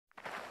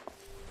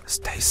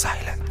Stay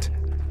silent.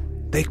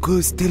 They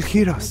could still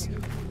hear us.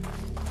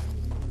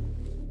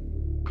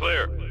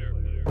 Clear.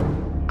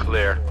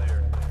 Clear.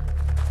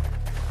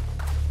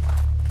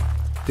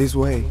 This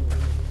way.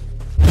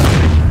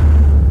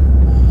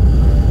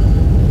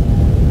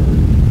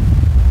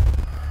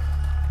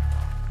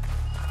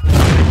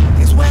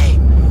 This way!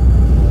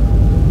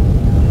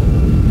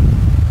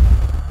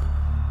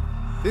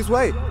 This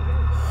way!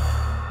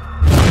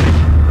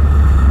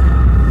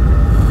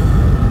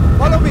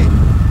 Follow me!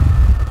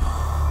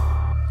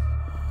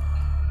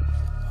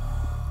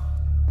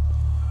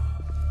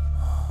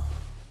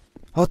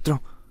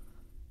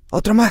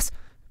 Otro más.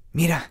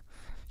 Mira,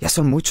 ya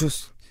son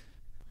muchos.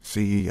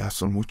 Sí, ya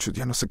son muchos,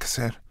 ya no sé qué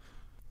hacer.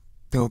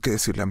 Tengo que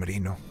decirle a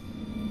Merino.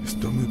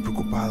 Estoy muy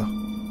preocupado.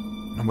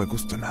 No me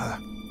gusta nada.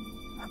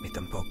 A mí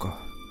tampoco.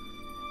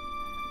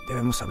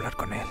 Debemos hablar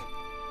con él.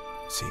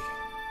 Sí,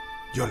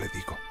 yo le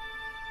digo.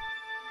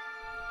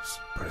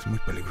 Pero es muy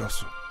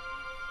peligroso.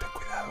 Ten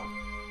cuidado.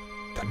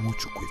 Ten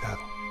mucho cuidado.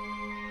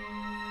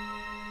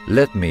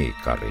 Let me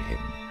carry him.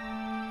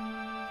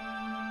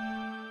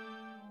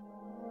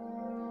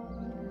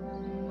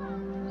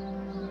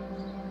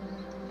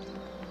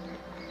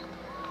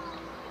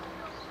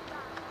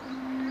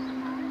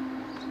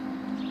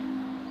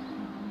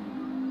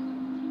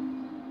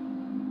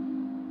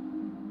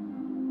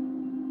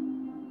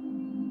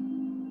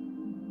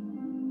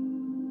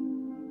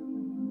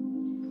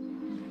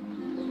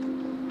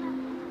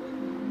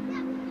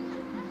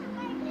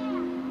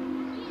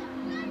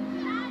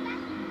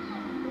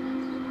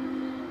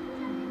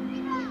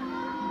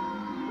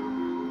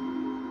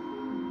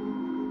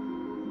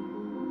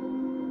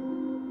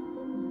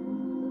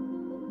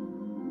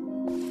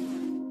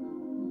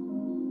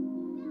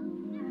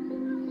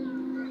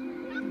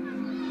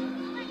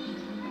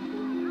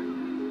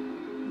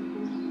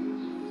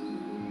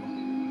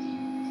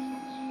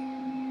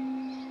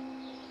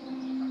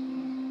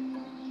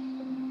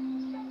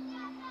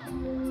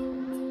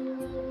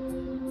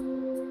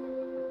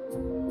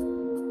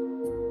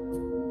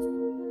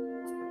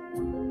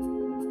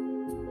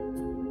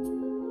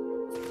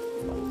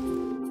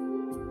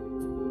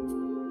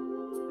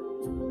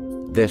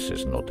 This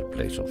is not a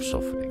place of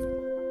suffering.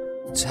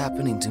 What's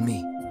happening to me?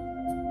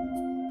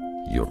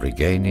 You're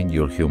regaining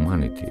your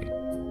humanity.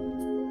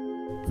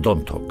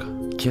 Don't talk,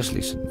 just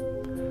listen.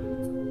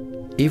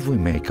 If we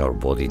make our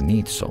body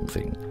need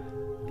something,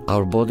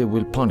 our body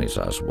will punish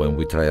us when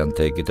we try and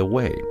take it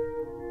away.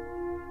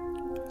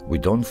 We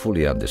don't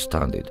fully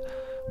understand it,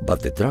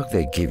 but the drug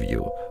they give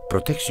you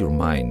protects your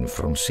mind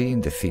from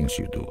seeing the things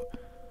you do.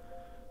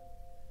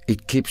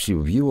 It keeps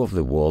your view of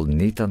the world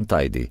neat and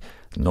tidy,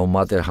 no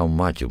matter how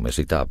much you mess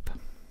it up.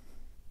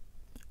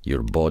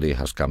 Your body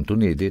has come to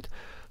need it,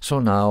 so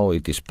now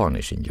it is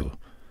punishing you.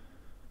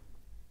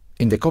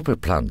 In the copper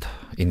plant,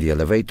 in the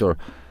elevator,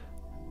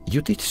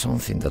 you did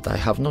something that I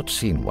have not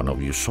seen one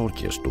of you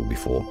soldiers do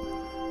before.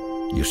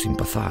 You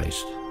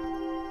sympathized.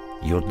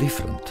 You're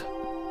different.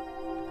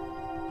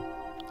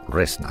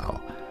 Rest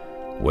now.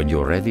 When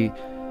you're ready,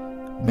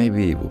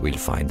 maybe we will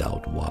find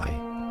out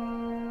why.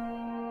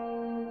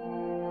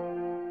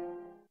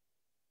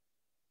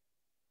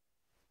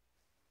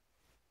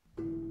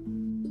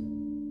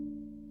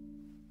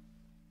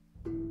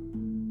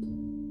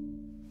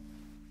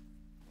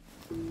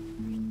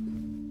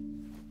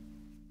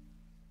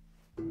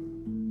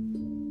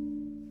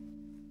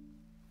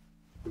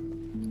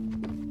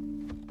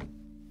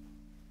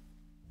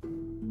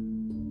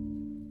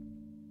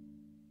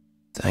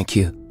 Thank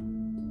you.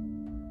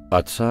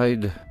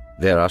 Outside,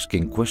 they're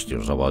asking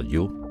questions about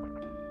you.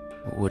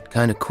 What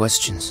kind of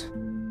questions?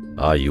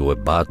 Are you a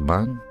bad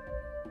man?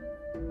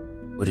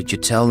 What did you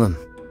tell them?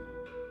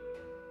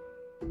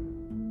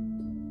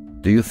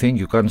 Do you think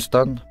you can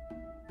stand?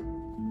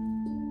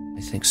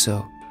 I think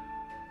so.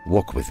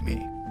 Walk with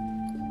me.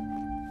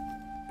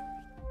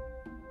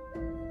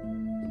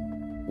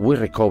 We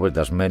recovered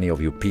as many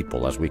of you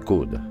people as we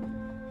could.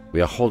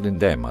 We are holding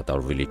them at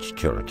our village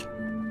church.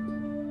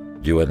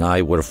 You and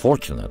I were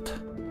fortunate.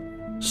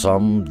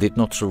 Some did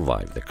not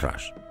survive the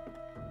crash.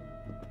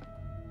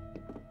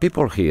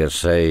 People here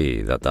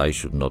say that I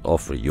should not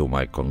offer you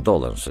my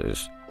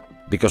condolences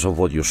because of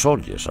what you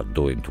soldiers are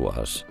doing to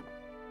us.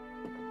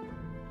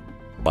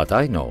 But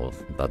I know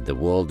that the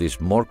world is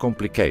more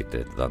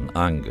complicated than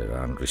anger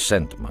and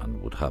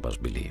resentment would have us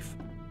believe.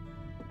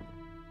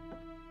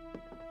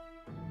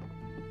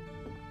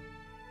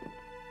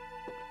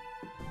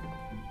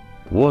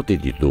 What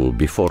did you do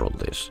before all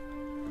this?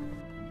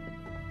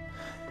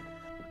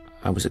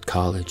 I was at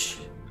college.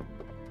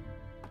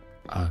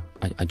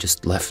 I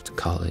just left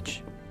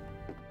college.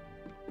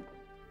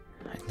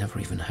 I'd never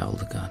even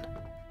held a gun.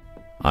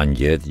 And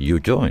yet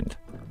you joined.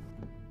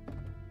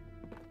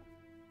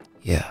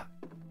 Yeah.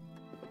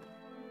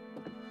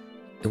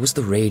 It was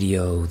the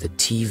radio, the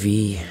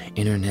TV,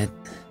 internet.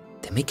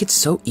 They make it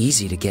so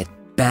easy to get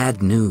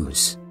bad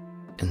news.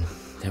 And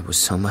there was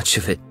so much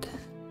of it.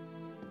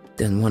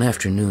 Then one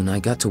afternoon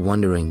I got to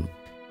wondering,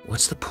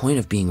 what's the point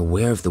of being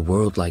aware of the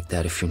world like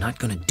that if you're not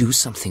going to do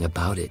something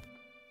about it?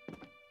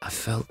 I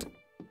felt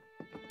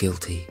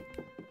guilty.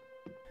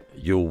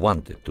 You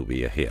wanted to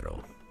be a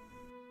hero.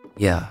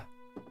 Yeah.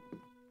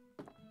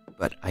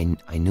 But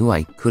I knew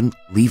I couldn't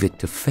leave it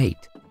to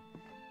fate.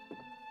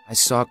 I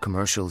saw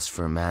commercials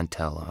for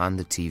Mantel on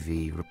the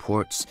TV,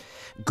 reports,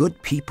 good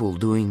people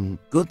doing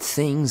good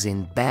things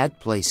in bad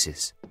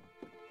places,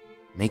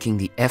 making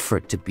the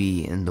effort to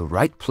be in the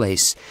right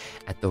place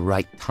at the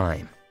right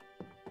time.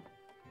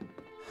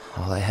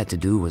 All I had to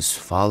do was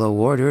follow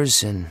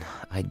orders and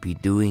I'd be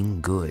doing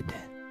good.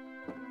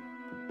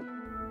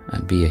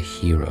 I'd be a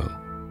hero.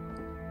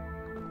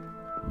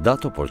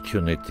 That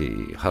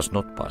opportunity has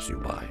not passed you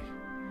by.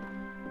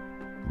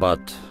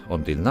 But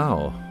until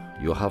now,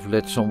 you have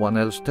let someone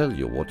else tell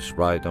you what's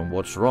right and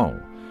what's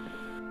wrong.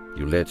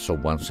 You let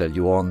someone sell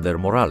you on their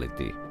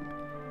morality.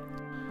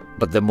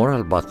 But the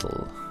moral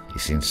battle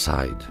is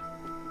inside.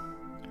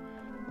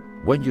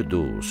 When you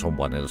do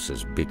someone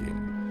else's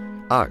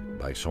bidding, act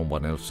by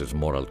someone else's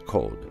moral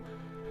code,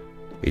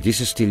 it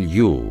is still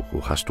you who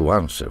has to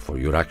answer for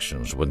your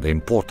actions when the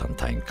important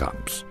time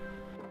comes.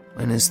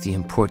 When is the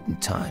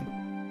important time?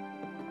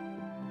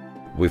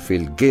 We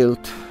feel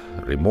guilt,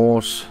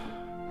 remorse,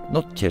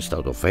 not just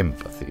out of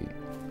empathy,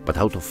 but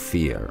out of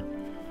fear.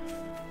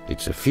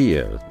 It's a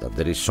fear that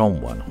there is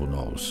someone who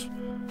knows,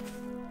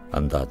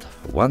 and that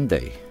one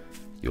day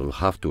you'll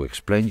have to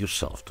explain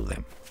yourself to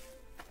them.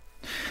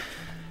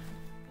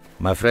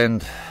 My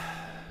friend,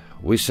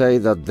 we say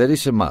that there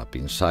is a map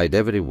inside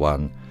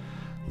everyone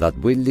that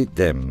will lead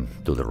them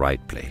to the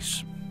right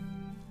place.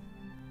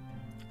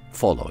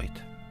 Follow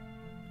it.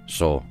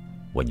 So,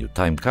 when your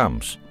time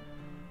comes,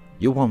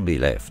 you won't be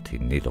left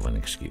in need of an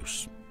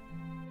excuse.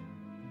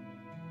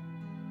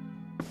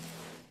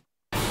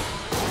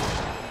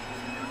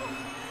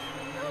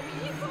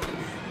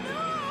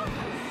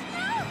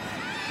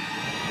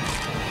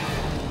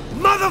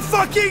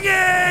 Motherfucking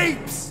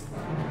apes!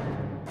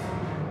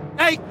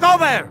 Hey,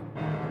 cover!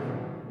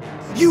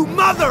 You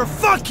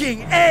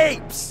motherfucking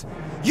apes!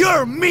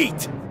 You're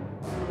meat!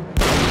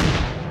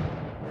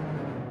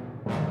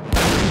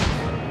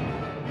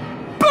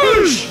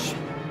 Boosh!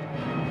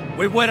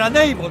 We were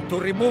unable to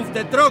remove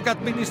the drug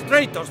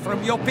administrators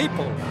from your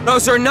people.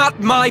 Those are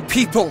not my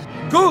people!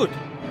 Good,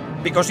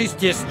 because it's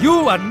just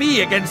you and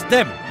me against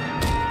them.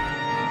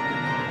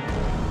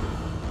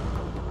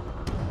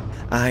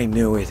 I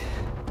knew it.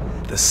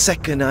 The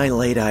second I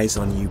laid eyes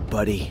on you,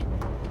 buddy.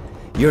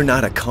 You're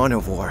not a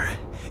carnivore.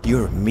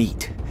 You're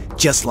meat,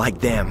 just like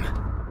them.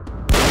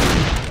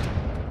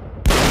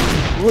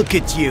 Look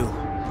at you.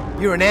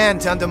 You're an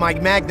ant under my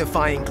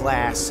magnifying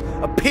glass,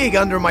 a pig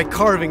under my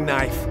carving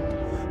knife.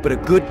 But a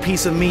good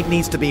piece of meat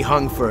needs to be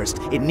hung first.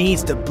 It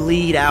needs to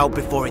bleed out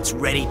before it's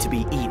ready to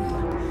be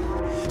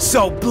eaten.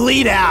 So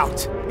bleed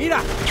out!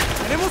 Mira,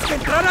 tenemos que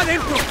entrar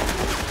adentro.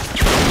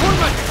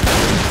 ¡Fórmate!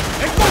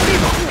 ¡Es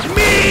contigo!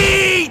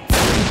 Meat!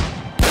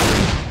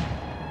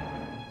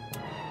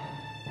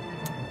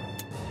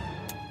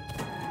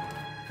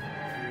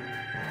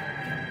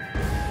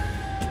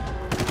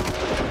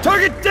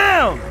 Target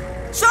down!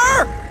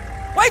 Sir!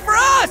 Wait for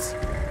us!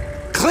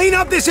 Clean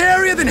up this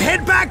area, then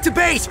head back to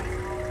base!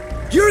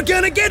 You're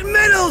gonna get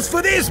medals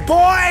for this,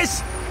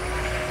 boys!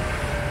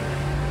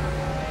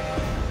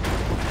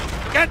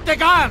 Get the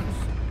guns!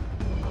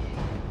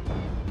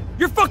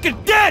 You're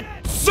fucking dead,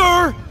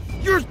 sir!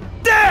 You're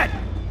dead!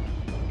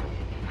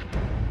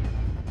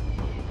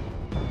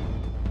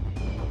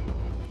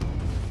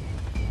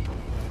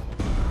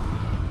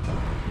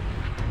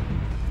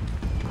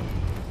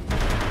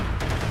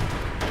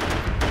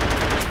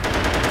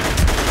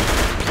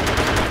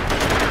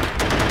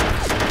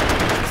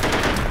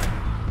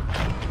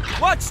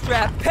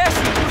 Watchstrap,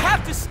 Peshy, you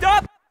have to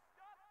stop!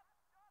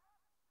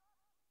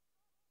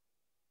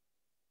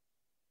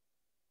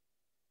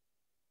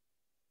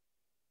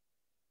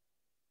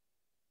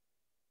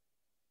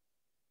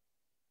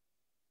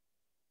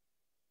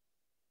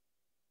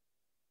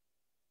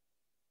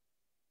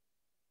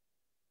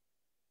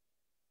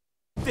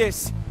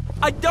 This.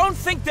 I don't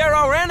think they're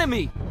our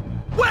enemy!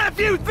 Well, if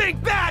you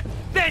think that,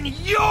 then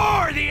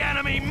you're the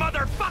enemy,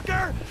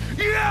 motherfucker!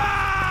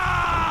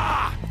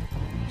 Yeah!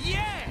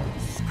 Yeah!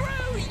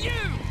 Screw you,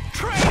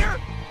 Traitor!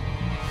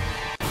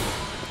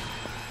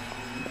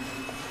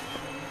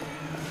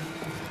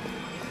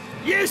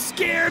 You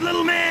scared,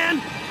 little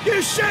man?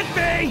 You should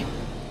be!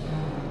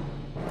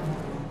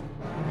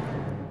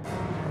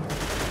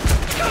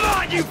 Come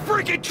on, you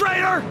freaking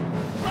traitor!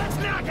 Let's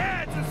knock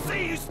heads and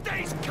see who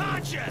stays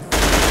conscious!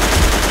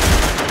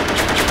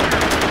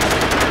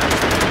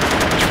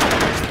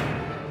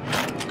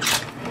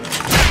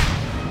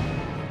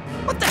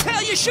 What the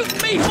hell you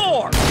shooting me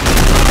for?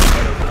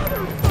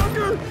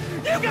 Motherfucker!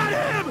 You got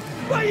him,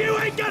 but you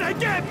ain't gonna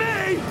get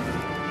me!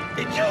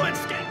 Did you and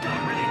Skinco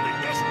really think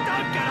this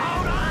stuff could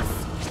hold us?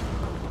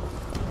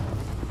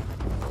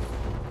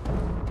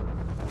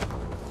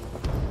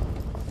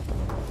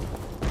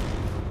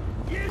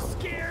 You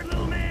scared,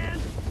 little man?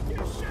 You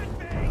should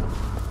be!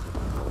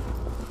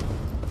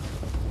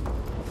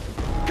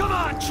 Come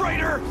on,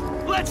 traitor!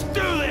 Let's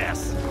do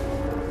this!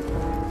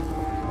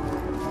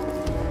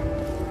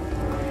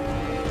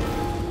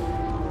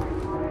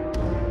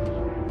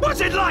 What's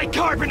it like,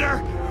 Carpenter?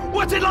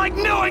 What's it like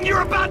knowing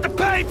you're about to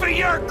pay for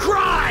your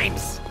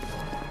crimes?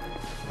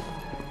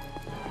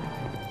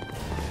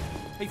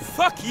 Hey,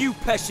 fuck you,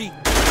 Peshy!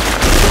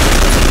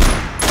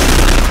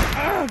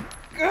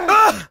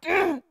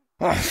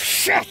 Oh,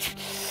 shit!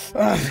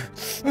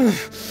 It's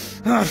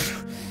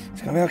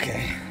gonna be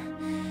okay.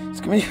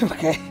 It's gonna be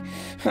okay.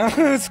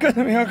 It's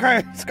gonna be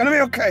okay. It's gonna be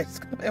okay. It's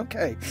gonna be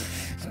okay.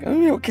 It's gonna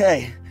be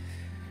okay.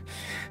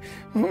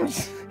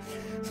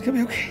 It's gonna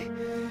be okay.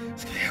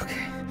 It's gonna be okay.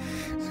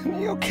 It's gonna be okay. It's gonna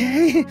be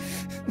okay.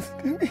 It's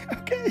gonna be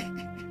okay.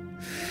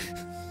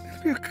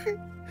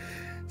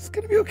 It's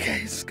gonna be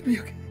okay. It's gonna be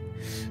okay.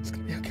 It's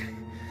gonna be okay.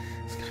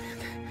 It's gonna be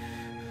okay.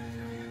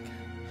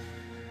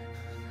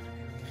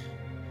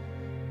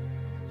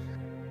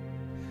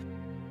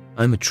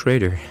 I'm a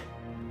traitor.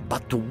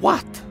 But to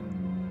what?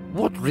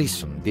 What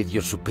reason did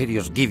your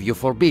superiors give you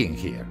for being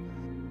here?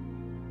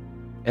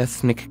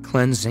 Ethnic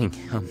cleansing.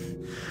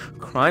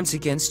 Crimes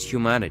against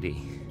humanity.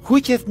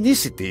 Which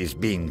ethnicity is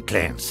being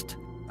cleansed?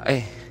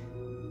 I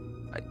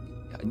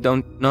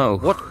don't know.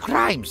 What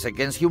crimes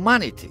against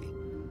humanity?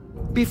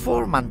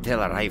 Before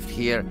Mantell arrived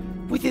here,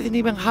 we didn't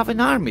even have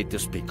an army to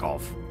speak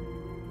of.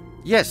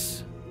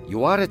 Yes,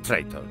 you are a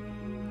traitor,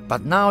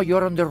 but now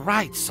you're on the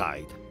right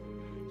side.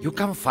 You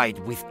can fight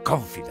with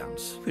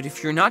confidence. But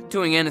if you're not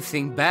doing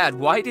anything bad,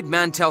 why did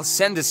Mantell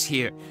send us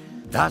here?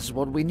 That's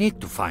what we need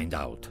to find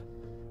out.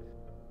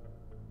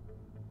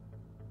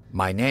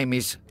 My name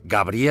is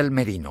Gabriel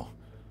Merino.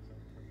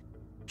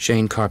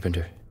 Shane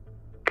Carpenter.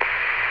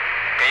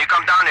 Can you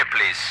come down here,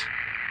 please?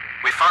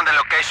 We found the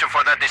location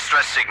for that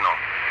distress signal.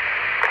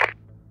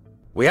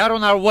 We are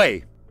on our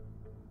way.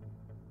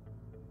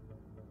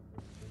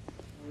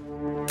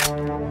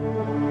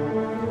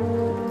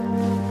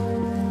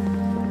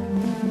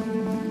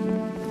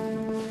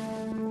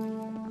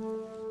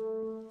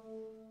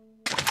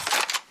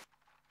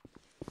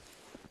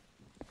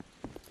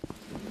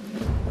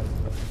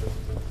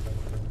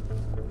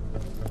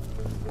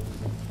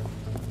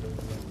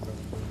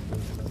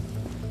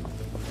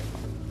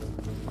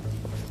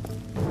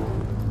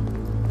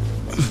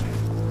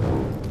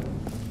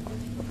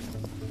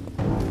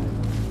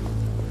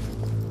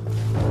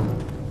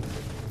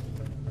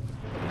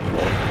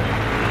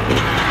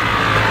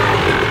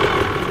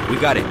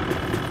 Got it.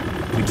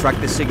 We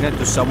tracked the signal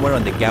to somewhere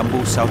on the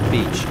Gamble South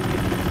Beach.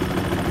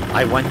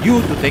 I want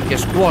you to take a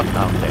squad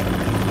down there.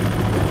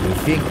 We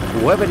think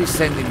whoever is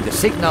sending the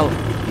signal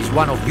is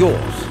one of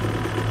yours.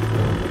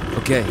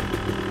 Okay,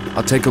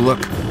 I'll take a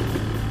look.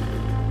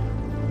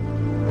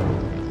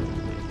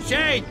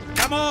 Shane,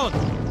 come on!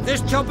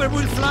 This chopper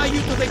will fly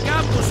you to the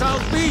Gamble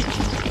South Beach!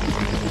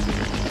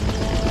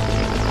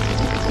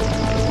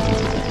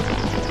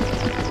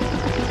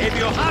 If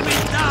you have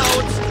any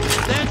doubts,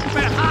 then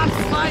perhaps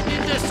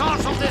finding the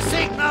source of the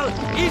signal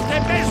is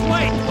the best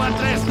way to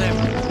address them.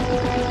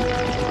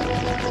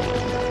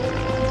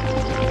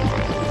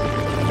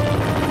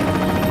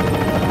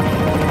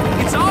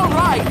 It's all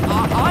right.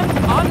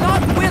 I'm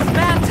not with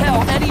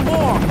Mantell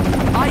anymore.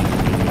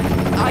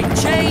 I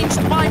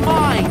changed my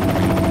mind.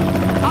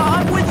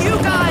 I'm with you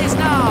guys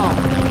now.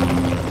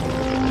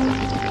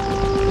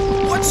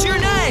 What's your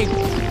name?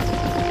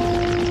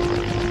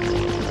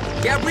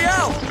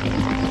 Gabrielle.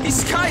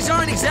 These guys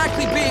aren't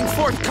exactly being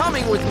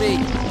forthcoming with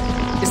me.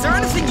 Is there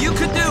anything you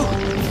could do?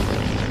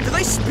 Do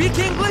they speak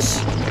English?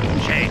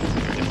 Shane,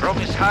 the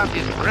promised hand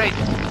is great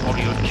for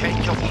your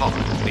change of heart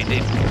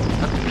within.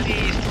 But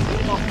please do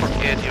not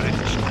forget your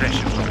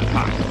indiscretions of the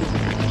past,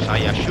 because I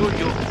assure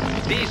you,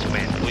 these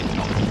men will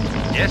not.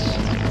 Yes,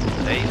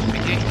 they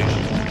speak English,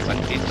 but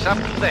it's up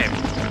to them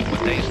what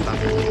they stand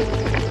for.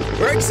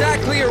 Where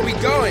exactly are we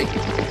going?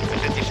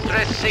 There's a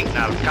distress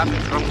signal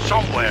coming from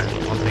somewhere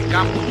on the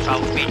Gamble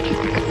South Beach.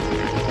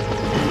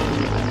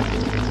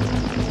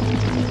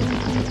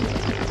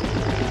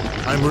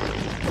 I'm